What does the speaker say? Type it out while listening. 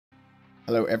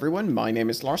Hello everyone, my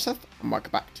name is Larseth, and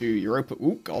welcome back to Europa...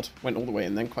 Oh god, went all the way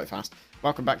in then quite fast.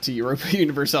 Welcome back to Europa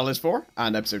Universalis IV,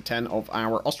 and episode 10 of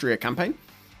our Austria campaign.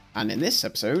 And in this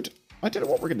episode, I don't know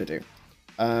what we're going to do.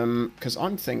 Because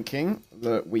I'm thinking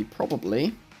that we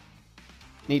probably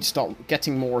need to start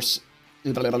getting more...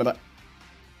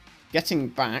 Getting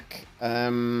back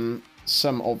some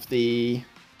of the...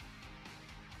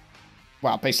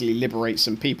 Well, basically liberate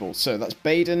some people. So that's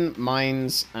Baden,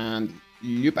 Mainz, and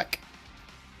Lübeck.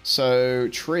 So,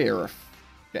 Trier are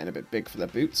getting a bit big for their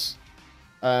boots.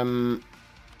 So,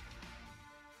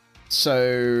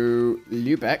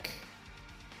 Lübeck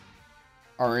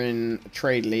are in a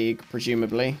trade league,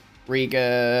 presumably.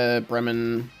 Riga,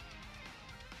 Bremen.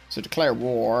 So, declare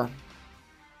war.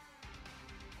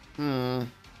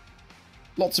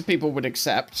 Lots of people would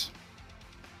accept.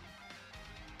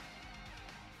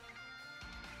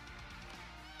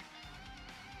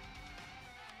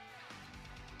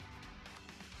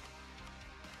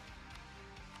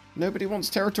 Nobody wants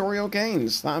territorial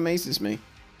gains. That amazes me.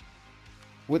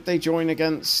 Would they join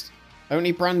against...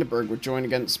 Only Brandenburg would join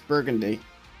against Burgundy.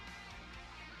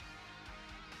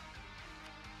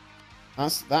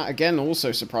 That again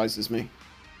also surprises me.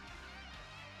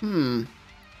 We've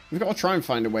got to try and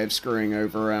find a way of screwing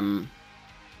over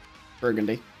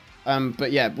Burgundy.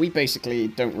 But yeah, we basically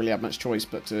don't really have much choice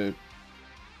but to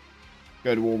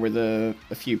go to war with a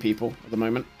few people at the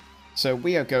moment. So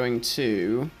we are going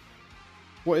to...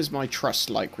 What is my trust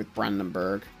like with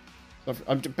Brandenburg?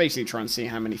 I'm basically trying to see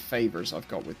how many favors I've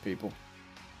got with people.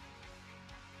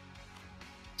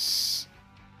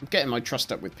 I'm getting my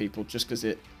trust up with people just because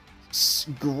it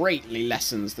greatly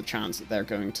lessens the chance that they're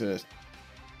going to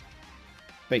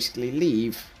basically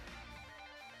leave,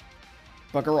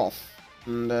 bugger off,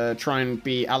 and try and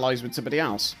be allies with somebody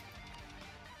else.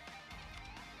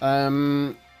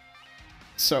 So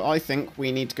I think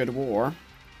we need to go to war.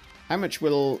 How much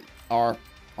will our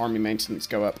army maintenance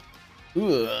go up? Ugh,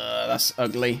 that's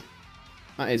ugly.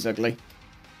 That is ugly.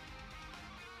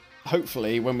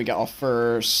 Hopefully, when we get our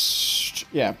first,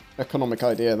 economic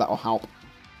idea, that'll help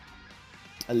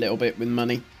a little bit with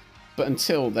money. But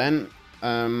until then,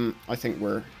 I think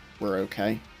we're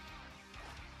okay.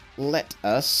 Let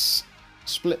us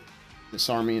split this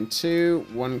army in two.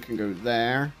 One can go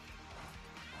there.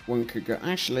 One could go...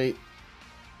 Actually,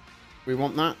 we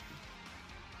want that?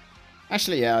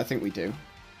 Actually, yeah, I think we do.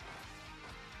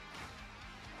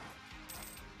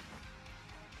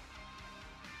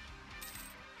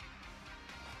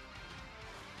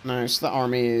 No, so that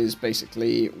army is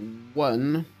basically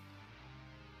one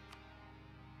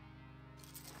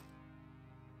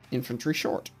infantry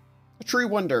short. A true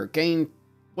wonder. Gain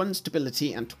 1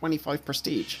 stability and 25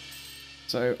 prestige.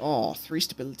 So, 3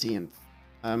 stability and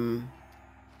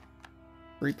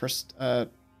 3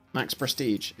 max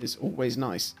prestige is always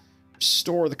nice.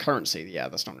 Restore the currency. Yeah,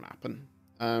 that's not going to happen.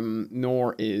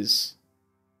 Nor is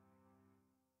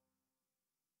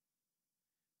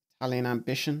Italian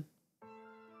ambition.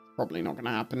 Probably not going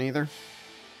to happen either.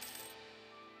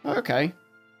 Okay.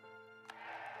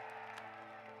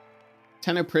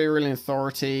 10 Imperial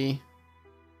Authority.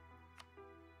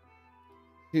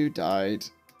 Who died?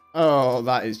 Oh,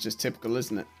 that is just typical,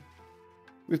 isn't it?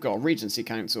 We've got a Regency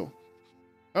Council.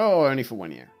 Oh, only for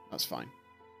 1 year. That's fine.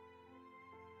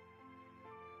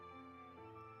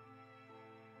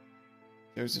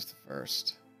 Joseph I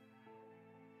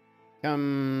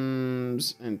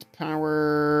comes into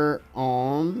power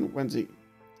on... When's he?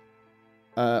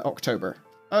 October.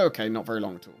 Oh, okay, not very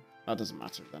long at all. That doesn't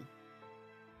matter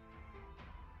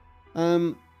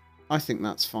then. I think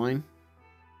that's fine.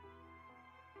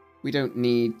 We don't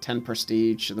need 10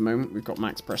 prestige at the moment. We've got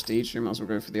max prestige, so we might as well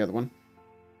go for the other one.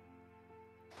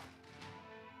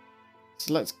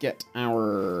 So let's get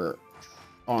our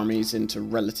armies into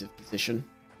relative position.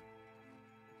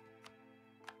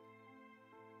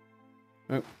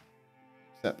 Oh,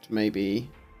 except maybe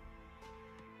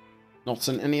not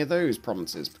in any of those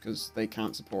provinces because they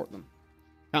can't support them.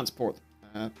 Can't support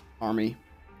army.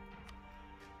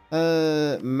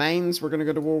 Mainz we're going to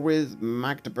go to war with.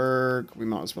 Magdeburg we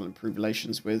might as well improve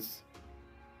relations with.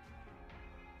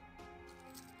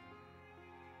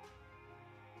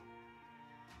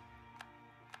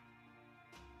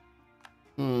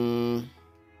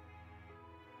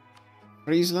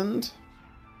 Friesland.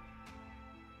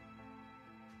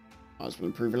 Might as well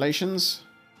improve relations.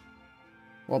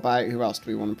 What about, who else do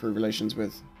we want to improve relations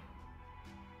with?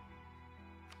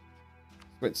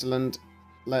 Switzerland.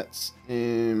 Let's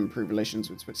improve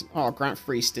relations with Switzerland. Oh, grant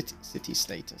free city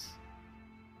status.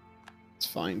 It's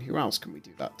fine. Who else can we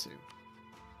do that to?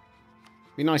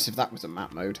 Be nice if that was a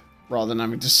map mode, rather than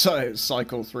having to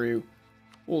cycle through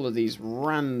all of these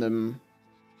random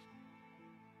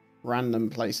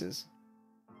places.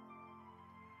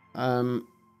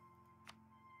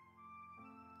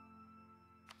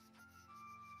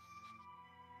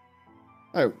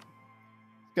 Oh,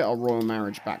 get our royal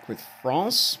marriage back with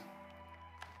France.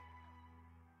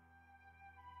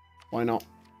 Why not?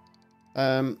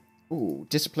 Ooh,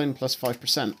 discipline plus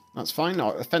 5%. That's fine.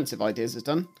 Our offensive ideas is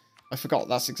done. I forgot.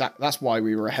 That's why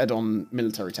we were ahead on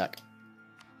military tech.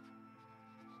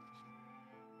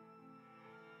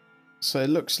 So it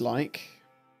looks like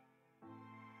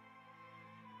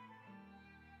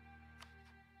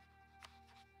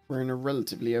we're in a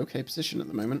relatively okay position at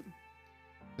the moment.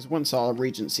 Because once our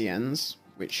regency ends,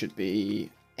 which should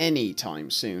be any time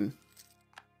soon.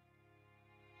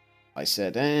 I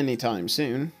said any time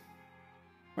soon.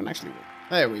 When actually,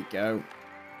 there we go.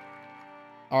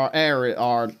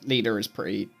 Our leader is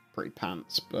pretty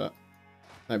pants, but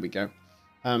there we go.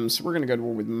 So we're going to go to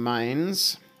war with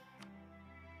mines.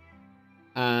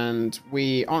 And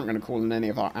we aren't going to call in any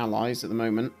of our allies at the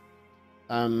moment.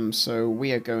 So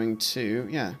we are going to,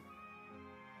 yeah.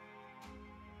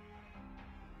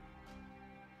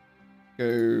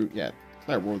 Go, yeah,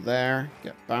 declare war there.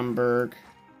 Get Bamberg.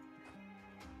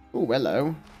 Oh,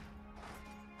 hello.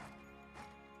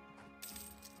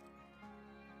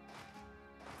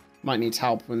 Might need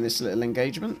help in this little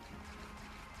engagement.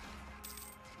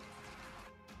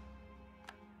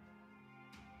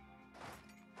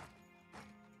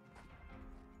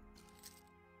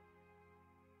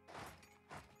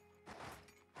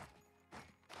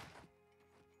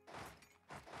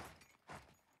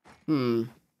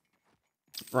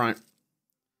 Right.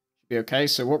 Should be okay.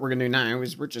 So what we're going to do now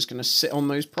is we're just going to sit on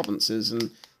those provinces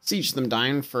and siege them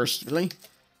down, firstly.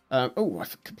 Oh, I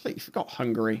completely forgot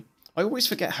Hungary. I always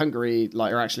forget Hungary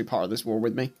are actually part of this war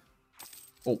with me.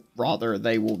 Or rather,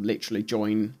 they will literally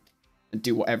join and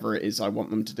do whatever it is I want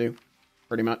them to do.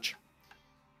 Pretty much.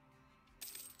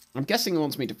 I'm guessing it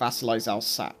wants me to vassalize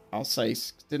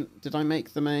Alsace. Did I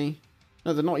make them a...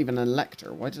 No, they're not even an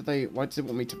elector. Why does it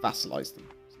want me to vassalize them?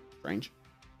 Strange.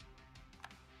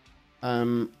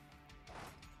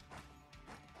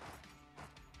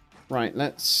 Right,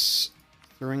 let's...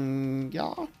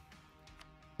 Thuringia.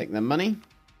 Take their money.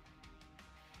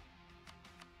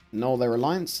 Annul their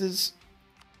alliances.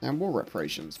 And war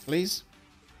reparations, please.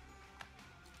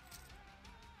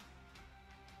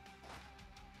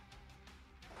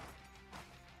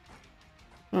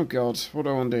 Oh god, what do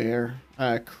I want to do here?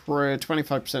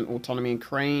 25% autonomy in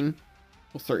Crane.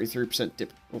 Or 33%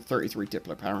 or 33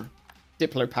 Diplo power.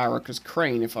 Diplo power, because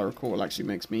Crane, if I recall, actually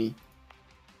makes me...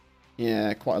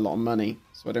 Yeah, quite a lot of money.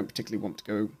 So I don't particularly want to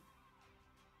go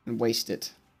and waste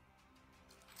it.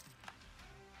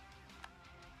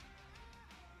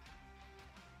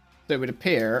 So it would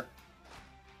appear...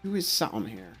 Who is sat on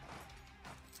here?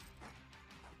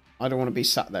 I don't want to be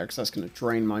sat there because that's going to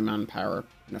drain my manpower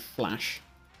in a flash.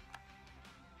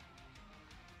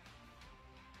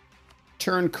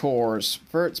 Turn cores.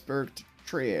 Würzburg to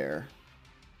Trier.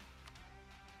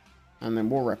 And then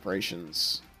war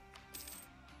reparations.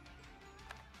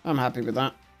 I'm happy with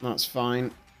that. That's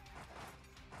fine.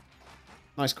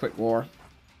 Nice quick war.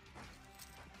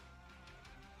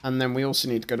 And then we also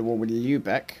need to go to war with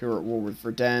Lübeck, who are at war with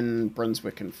Verden,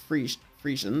 Brunswick, and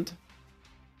Friesland.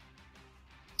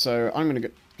 So I'm going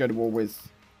to go to war with...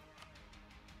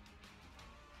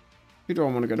 Who do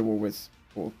I want to go to war with?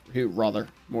 Or who, rather,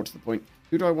 more to the point,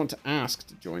 who do I want to ask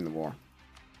to join the war?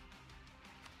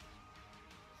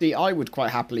 See, I would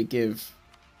quite happily give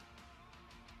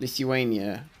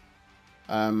Lithuania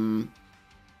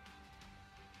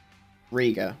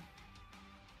Riga.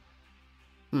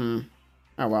 Oh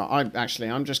well, I'm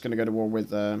just going to go to war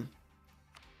with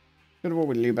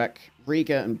Lübeck,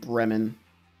 Riga, and Bremen.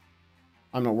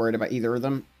 I'm not worried about either of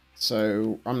them,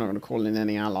 so I'm not going to call in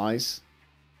any allies.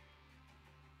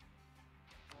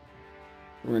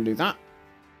 We're going to do that.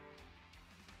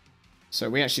 So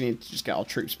we actually need to just get our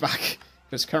troops back,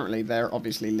 because currently they're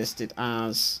obviously listed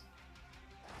as...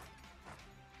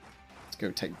 Let's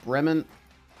go take Bremen.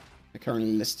 They're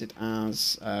currently listed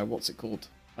as... what's it called?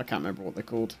 I can't remember what they're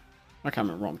called. I can't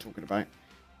remember what I'm talking about.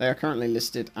 They are currently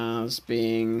listed as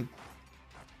being...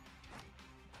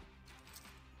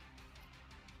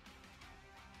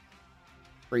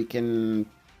 Freaking...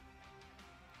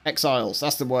 Exiles.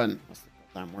 That's the one. That's the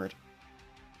goddamn word.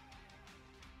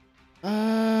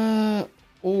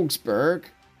 Augsburg.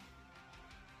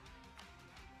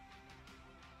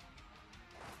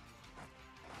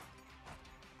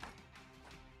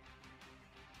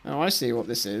 Oh, I see what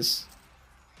this is.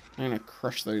 I'm gonna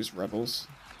crush those rebels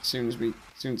as soon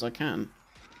as I can.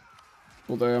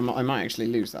 Although I might actually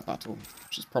lose that battle,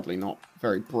 which is probably not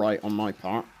very bright on my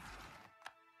part.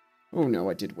 Oh no,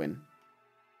 I did win.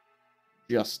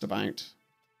 Just about.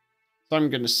 So I'm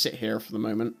going to sit here for the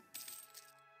moment.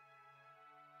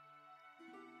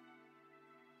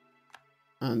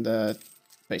 And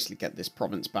basically get this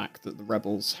province back that the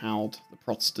rebels held, the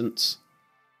Protestants.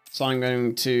 So I'm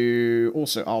going to...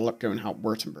 Also, I'll go and help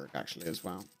Württemberg, actually, as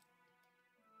well.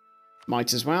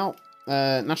 Might as well.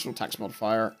 National tax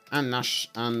modifier.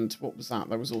 And what was that?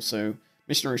 There was also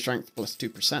missionary strength plus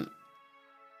 2%.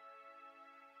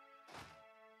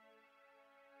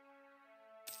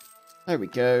 There we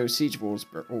go. Siege of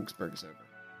Augsburg is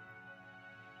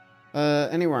over.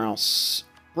 Anywhere else?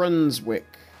 Brunswick.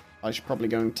 I should probably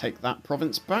go and take that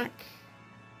province back.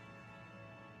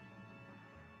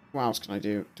 What else can I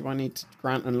do? Do I need to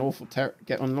grant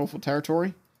get unlawful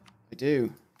territory? I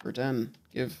do. Verdun.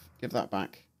 Give that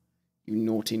back. You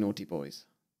naughty, naughty boys.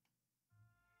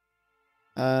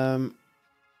 Improve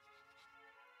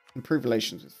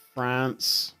relations with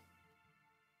France.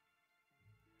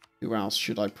 Who else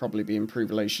should I probably be improving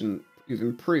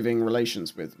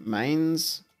relations with?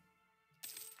 Mainz.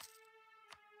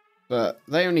 But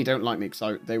they only don't like me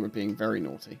because they were being very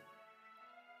naughty.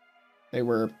 They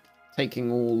were taking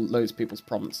loads of people's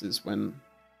provinces when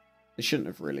they shouldn't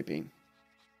have really been.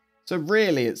 So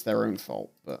really it's their own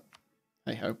fault, but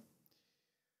hey ho.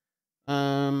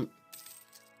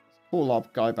 Call our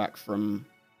guy back from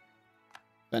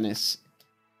Venice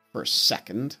for a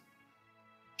second.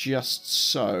 Just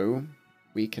so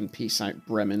we can peace out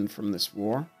Bremen from this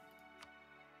war.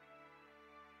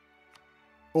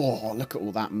 Oh, look at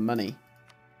all that money.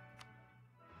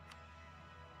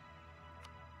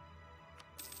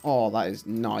 Oh, that is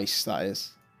nice, that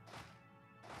is.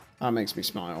 That makes me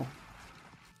smile.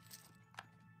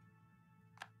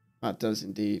 That does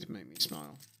indeed make me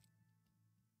smile.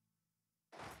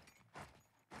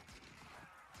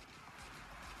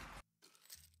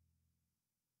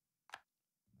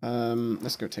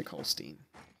 Let's go take Holstein.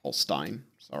 Holstein,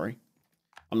 sorry.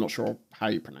 I'm not sure how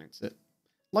you pronounce it.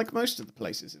 Like most of the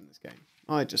places in this game.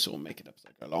 I just sort of make it up as I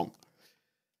go along.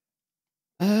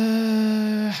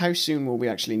 How soon will we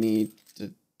actually need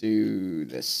to do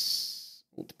this?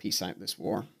 Or to peace out this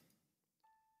war?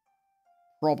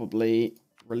 Probably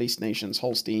release nations,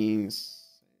 Holsteins,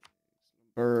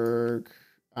 Berg,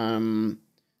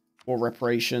 war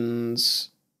reparations,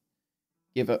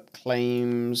 give up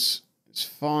claims. It's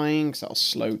fine, because that'll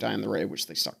slow down the rate at which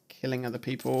they start killing other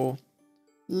people.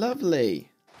 Lovely.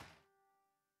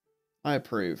 I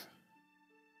approve.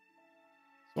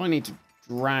 So I need to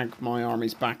drag my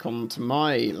armies back onto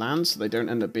my land so they don't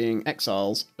end up being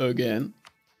exiles again.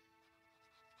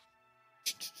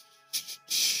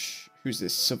 Who's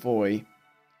this? Savoy.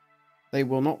 They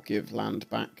will not give land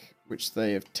back, which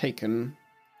they have taken.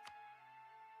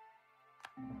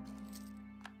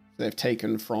 They've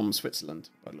taken from Switzerland,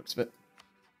 by the looks of it.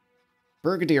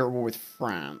 Burgundy are at war with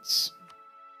France.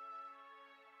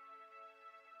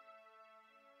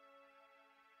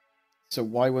 So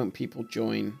why won't people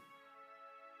join?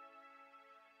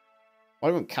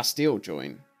 Why won't Castile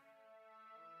join?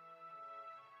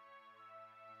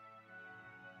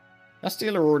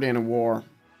 Castile are already in a war.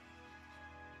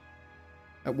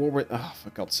 At war with... Oh,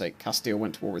 for God's sake. Castile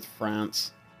went to war with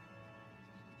France.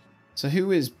 So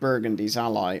who is Burgundy's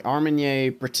ally?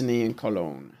 Armagnac, Brittany, and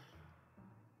Cologne.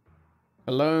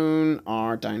 Cologne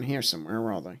are down here somewhere,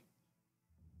 where are they?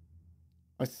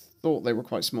 I thought they were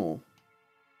quite small.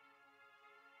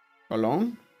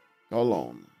 Cologne?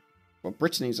 Cologne. Well,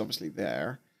 Brittany's obviously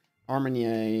there.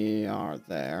 Armagnac are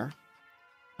there.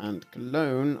 And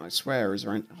Cologne, I swear, is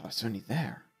around... Oh, it's only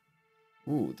there.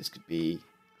 Ooh, this could be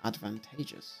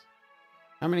advantageous.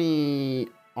 How many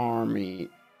army...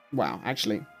 Wow,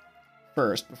 actually,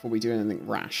 first, before we do anything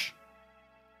rash,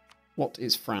 what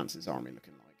is France's army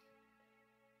looking like?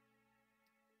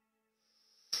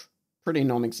 Pretty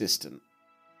non-existent.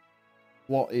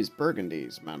 What is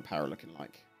Burgundy's manpower looking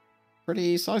like?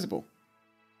 Pretty sizable.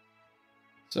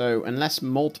 So, unless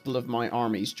multiple of my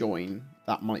armies join,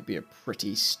 that might be a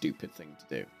pretty stupid thing to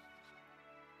do.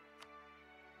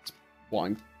 That's what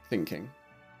I'm thinking.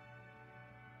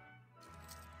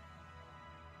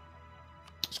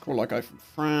 Let's call our guy from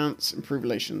France. Improve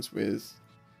relations with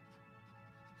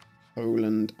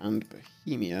Poland and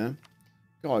Bohemia.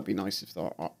 God, it'd be nice if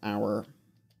our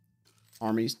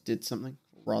armies did something.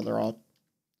 Or rather, our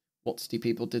Watsty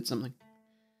people did something.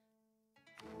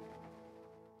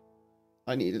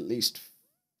 I need at least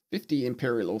 50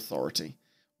 imperial authority.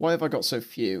 Why have I got so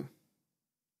few?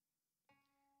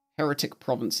 Heretic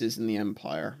provinces in the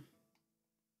empire.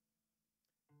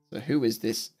 So who is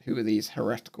this? Who are these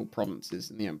heretical provinces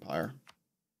in the Empire?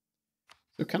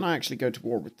 So can I actually go to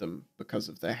war with them because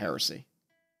of their heresy?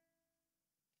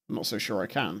 I'm not so sure I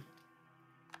can.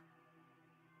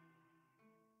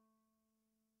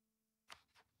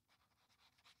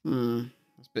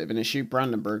 That's a bit of an issue.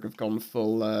 Brandenburg have gone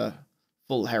full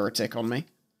heretic on me.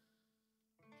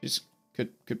 Which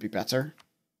could be better.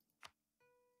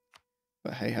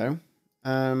 But hey ho.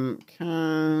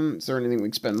 Is there anything we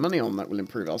can spend money on that will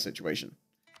improve our situation?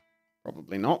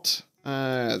 Probably not.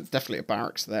 Definitely a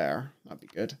barracks there. That'd be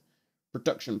good.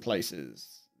 Production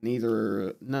places.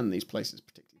 None of these places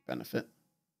particularly benefit.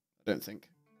 I don't think.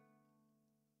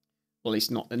 Well, at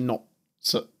least not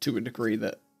to a degree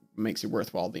that makes it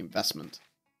worthwhile the investment.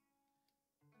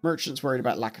 Merchants worried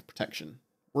about lack of protection.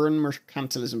 We're in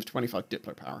mercantilism for 25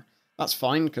 Diplo power. That's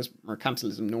fine, because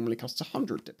mercantilism normally costs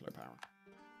 100 Diplo power.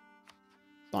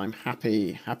 So I'm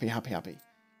happy.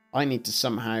 I need to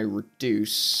somehow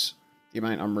reduce the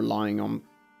amount I'm relying on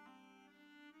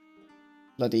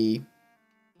bloody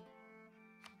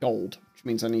gold, which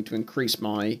means I need to increase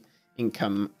my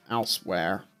income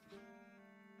elsewhere.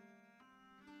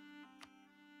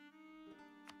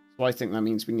 So I think that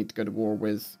means we need to go to war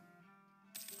with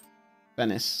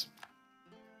Venice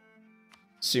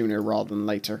sooner rather than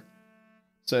later.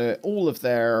 So all of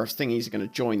their thingies are going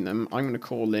to join them. I'm going to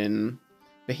call in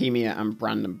Bohemia and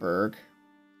Brandenburg.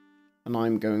 And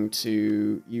I'm going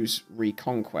to use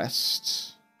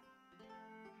Reconquest.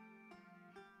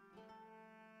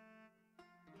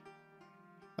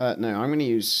 No, I'm going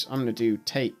to do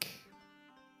take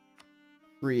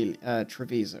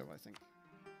Treviso, I think.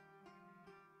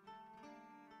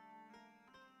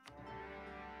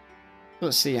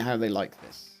 Let's see how they like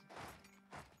this.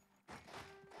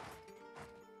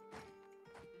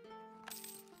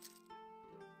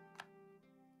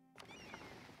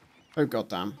 Oh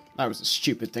goddamn, that was a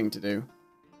stupid thing to do.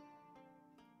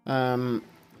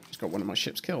 Just got one of my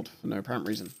ships killed for no apparent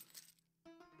reason.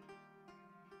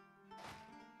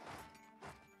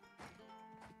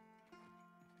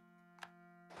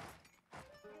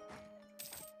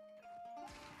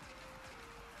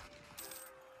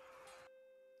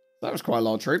 That was quite a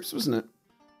lot of troops, wasn't it?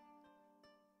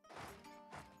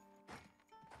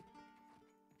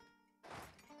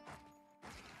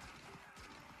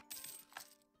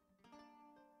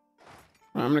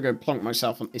 Right, I'm going to go plonk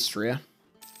myself on Istria. And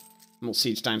we'll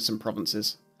siege down some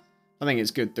provinces. I think it's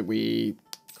good that we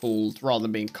called, rather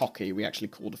than being cocky, we actually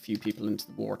called a few people into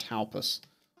the war to help us.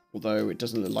 Although it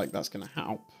doesn't look like that's going to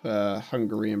help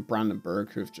Hungary and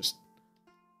Brandenburg, who have just...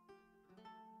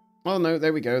 Oh no,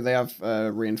 there we go. They have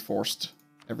reinforced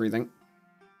everything.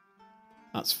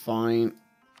 That's fine.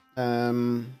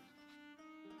 Let's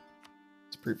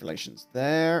improve relations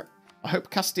there. I hope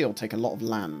Castile take a lot of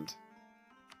land.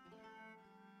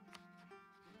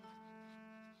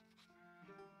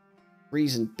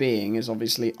 Reason being is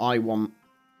obviously I want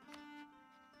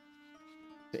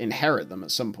to inherit them at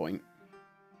some point.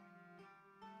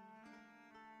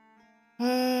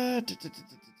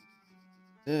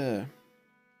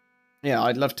 Yeah,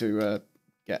 I'd love to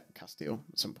get Castile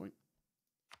at some point.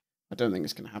 I don't think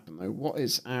it's going to happen, though. What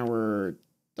is our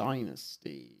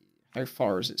dynasty? How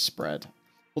far is it spread?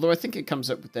 Although I think it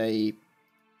comes up with a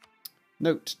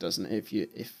note, doesn't it?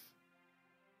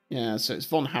 Yeah, so it's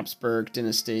von Habsburg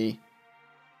dynasty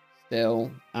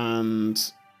still. And,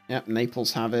 yep,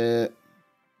 Naples have it.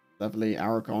 Lovely.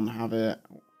 Aragon have it.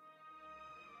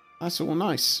 That's all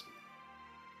nice.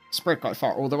 Spread quite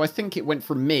far, although I think it went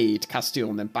from me to Castile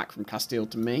and then back from Castile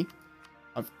to me.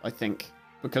 I think,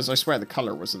 because I swear the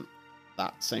colour wasn't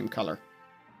that same colour.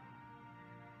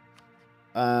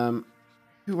 Who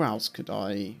else could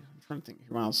I'm trying to think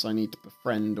who else I need to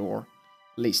befriend or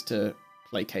at least to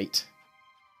placate.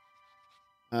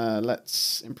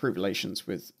 Let's improve relations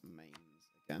with Mainz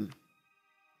again.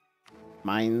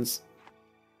 Mainz.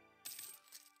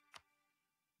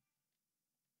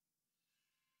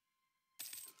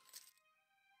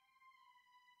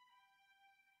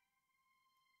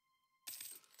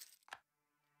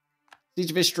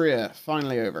 Siege of Istria,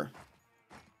 finally over.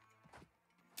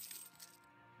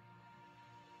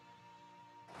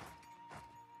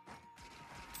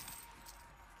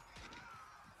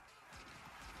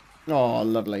 Oh,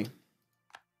 lovely.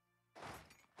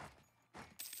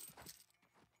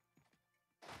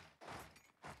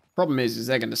 Problem is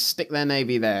they're going to stick their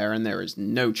navy there, and there is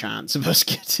no chance of us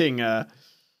getting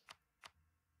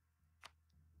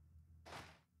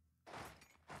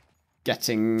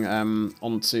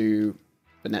onto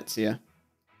Venezia.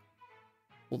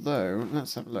 Although,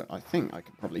 let's have a look. I think I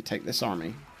could probably take this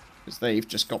army, because they've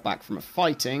just got back from a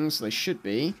fighting, so they should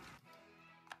be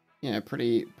Yeah,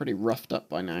 pretty roughed up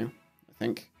by now, I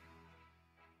think.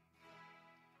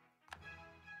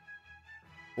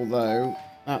 Although,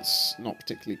 that's not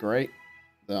particularly great,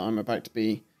 that I'm about to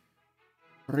be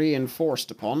reinforced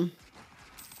upon.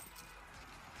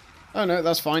 Oh no,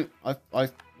 that's fine. I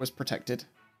was protected.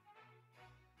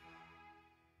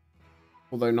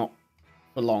 Although not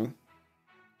for long.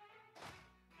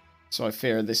 So I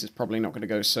fear this is probably not going to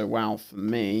go so well for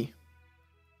me.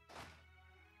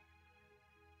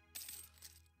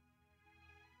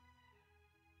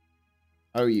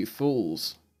 Oh, you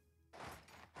fools.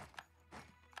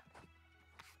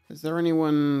 Is there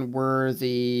anyone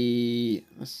worthy?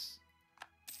 Let's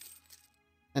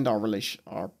end our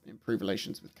improve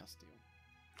relations with Castile.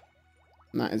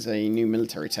 And that is a new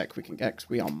military tech we can get because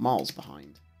we are miles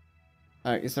behind.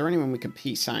 Is there anyone we can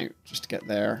peace out just to get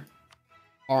their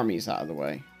armies out of the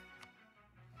way?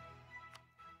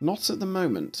 Not at the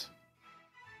moment.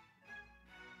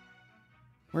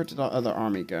 Where did our other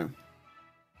army go?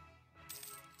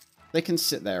 They can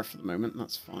sit there for the moment,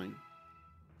 that's fine.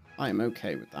 I am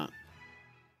okay with that.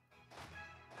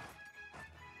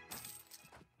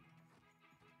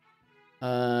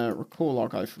 Recall our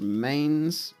guy from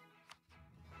Mainz.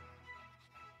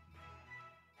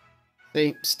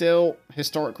 See, still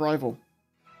historic rival.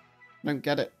 Don't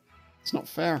get it. It's not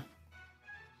fair.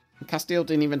 And Castile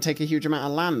didn't even take a huge amount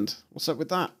of land. What's up with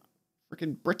that?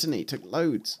 Freaking Brittany took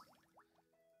loads.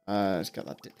 Let's get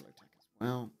that Diplotech as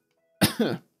well.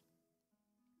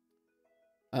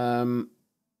 I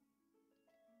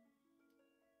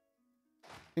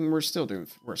think we're still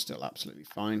absolutely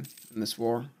fine in this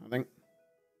war, I think.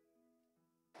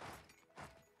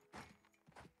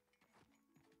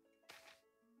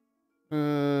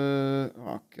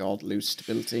 Oh god, lose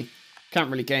stability.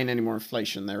 Can't really gain any more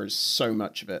inflation. There is so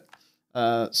much of it.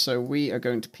 So we are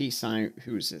going to peace out.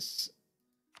 Who is this?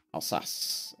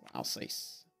 Alsace.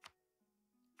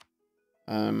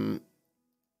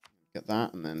 Get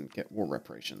that and then get war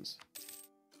reparations.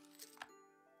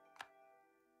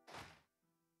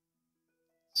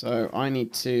 So I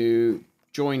need to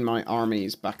join my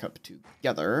armies back up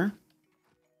together.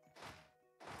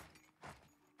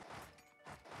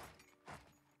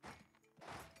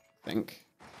 I think.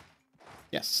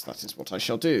 Yes, that is what I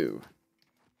shall do.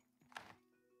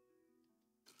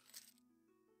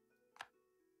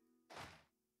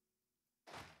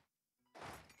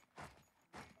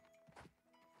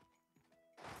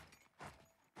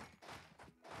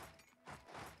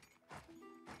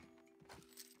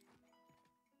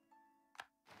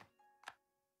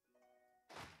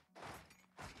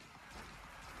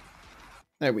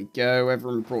 There we go.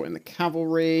 Everyone brought in the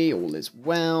cavalry. All is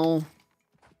well.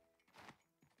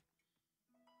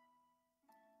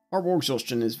 Our war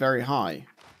exhaustion is very high.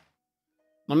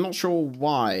 I'm not sure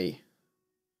why,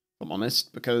 if I'm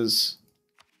honest, because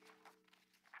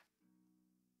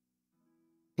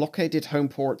blockaded home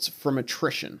ports from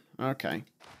attrition. Okay.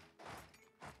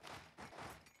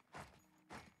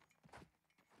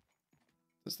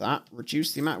 Does that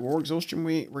reduce the amount of war exhaustion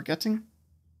we're getting?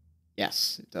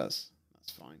 Yes, it does.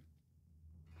 That's fine.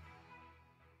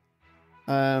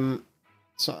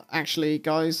 So actually,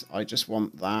 guys, I just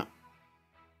want that.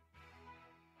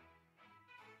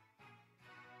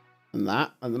 And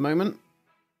that at the moment.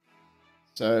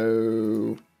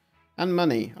 So, and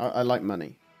money. I like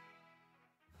money.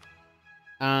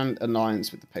 And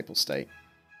alliance with the Papal State.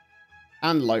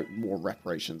 And like war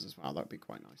reparations as well. That would be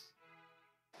quite nice.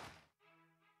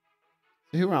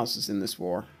 So who else is in this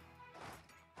war?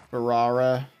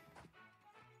 Ferrara.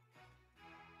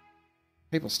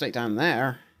 Papal State down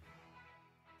there.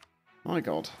 My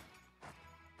god.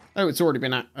 Oh, it's already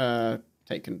been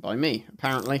taken by me,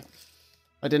 apparently.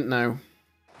 I didn't know.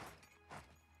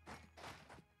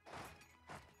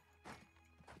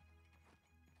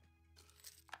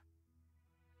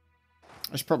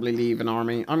 I should probably leave an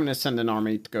army. I'm going to send an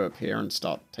army to go up here and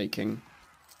start taking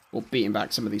or beating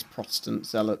back some of these Protestant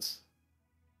zealots.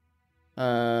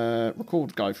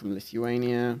 Recalled guy from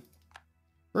Lithuania.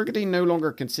 Burgundy no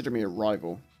longer consider me a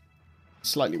rival.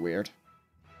 Slightly weird.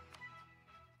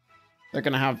 They're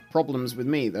going to have problems with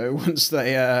me, though, once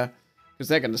they, because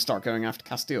they're going to start going after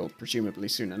Castile, presumably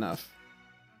soon enough.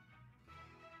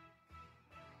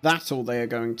 That or they are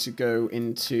going to go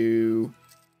into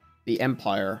the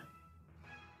Empire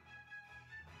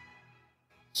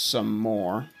some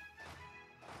more.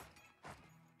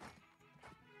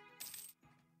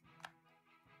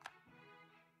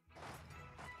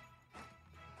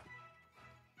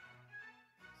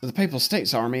 So the Papal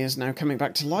States army is now coming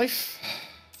back to life.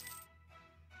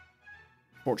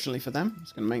 Fortunately for them,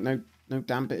 it's going to make no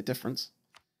damn bit of difference.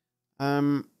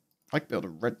 I could build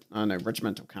a no,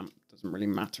 regimental camp. Doesn't really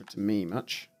matter to me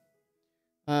much.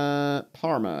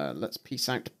 Parma. Let's peace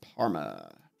out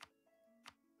Parma.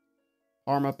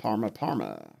 Parma, Parma,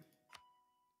 Parma.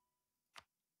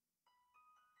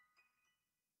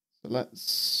 So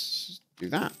let's do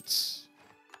that.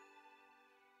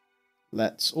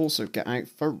 Let's also get out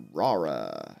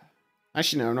Ferrara.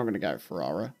 Actually, no, I'm not going to get out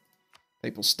Ferrara.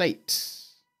 Papal State.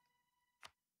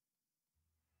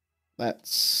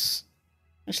 Let's...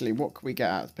 Actually, what can we get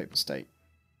out of the Papal State?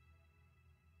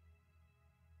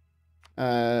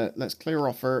 Let's clear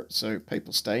offer. So,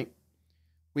 Papal State.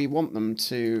 We want them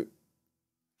to...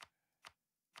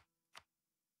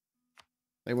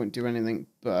 They won't do anything,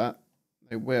 but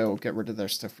they will get rid of their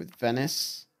stuff with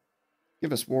Venice.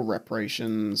 Give us war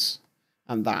reparations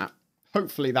and that.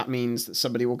 Hopefully that means that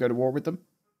somebody will go to war with them.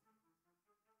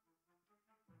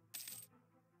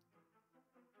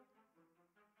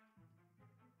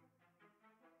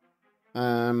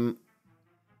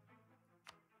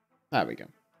 There we go. I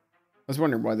was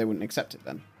wondering why they wouldn't accept it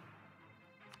then.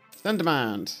 Send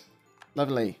demand.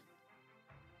 Lovely.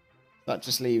 That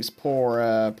just leaves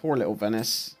poor little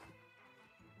Venice.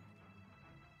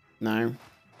 Now.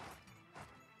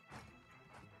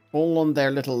 All on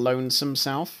their little lonesome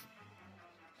self.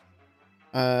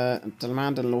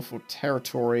 Demand unlawful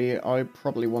territory. I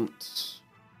probably want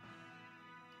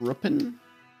Ruppin.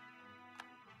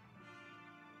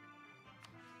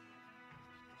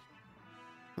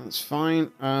 That's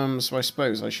fine. So I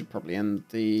suppose I should probably end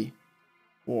the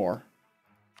war.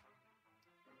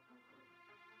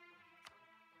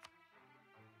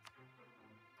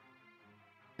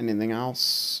 Anything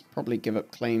else? Probably give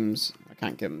up claims. I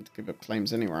can't get them to give up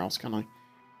claims anywhere else, can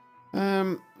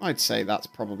I? I'd say that's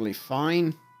probably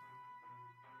fine.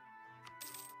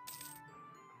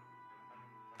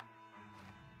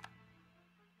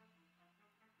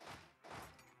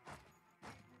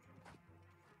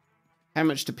 How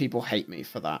much do people hate me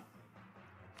for that?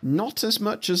 Not as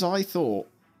much as I thought.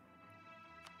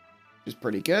 Which is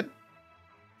pretty good.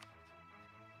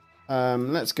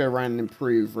 Let's go around and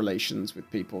improve relations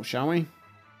with people, shall we?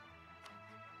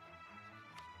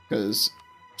 Because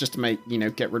just to make, you know,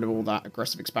 get rid of all that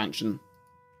aggressive expansion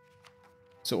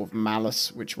sort of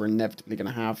malice, which we're inevitably going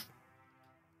to have.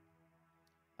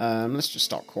 Let's just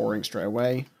start coring straight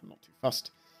away. I'm not too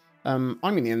fussed. I'm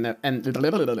going to end,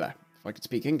 if I could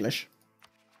speak English,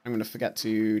 I'm going to forget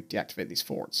to deactivate these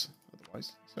forts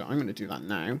otherwise. So I'm going to do that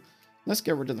now. Let's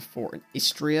get rid of the fort in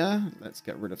Istria. Let's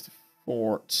get rid of the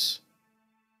fort.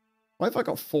 Why have I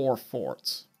got 4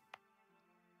 forts?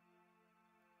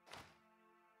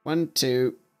 1,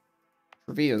 2.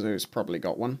 Treviso's probably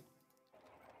got one.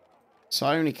 So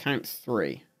I only count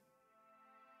 3. Is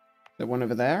there one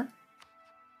over there?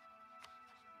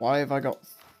 Why have I got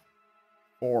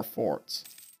 4 forts?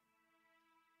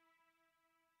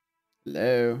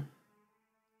 Hello? Am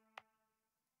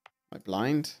I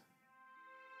blind?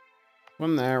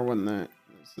 One there, one there.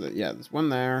 So yeah, there's one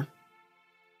there.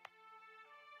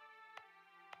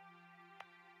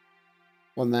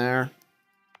 One there.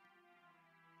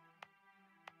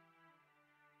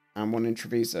 And one in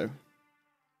Treviso.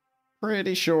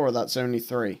 Pretty sure that's only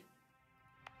 3.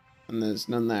 And there's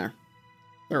none there.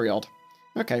 Very odd.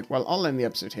 Okay, well, I'll end the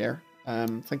episode here.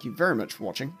 Thank you very much for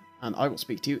watching, and I will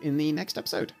speak to you in the next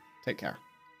episode. Take care.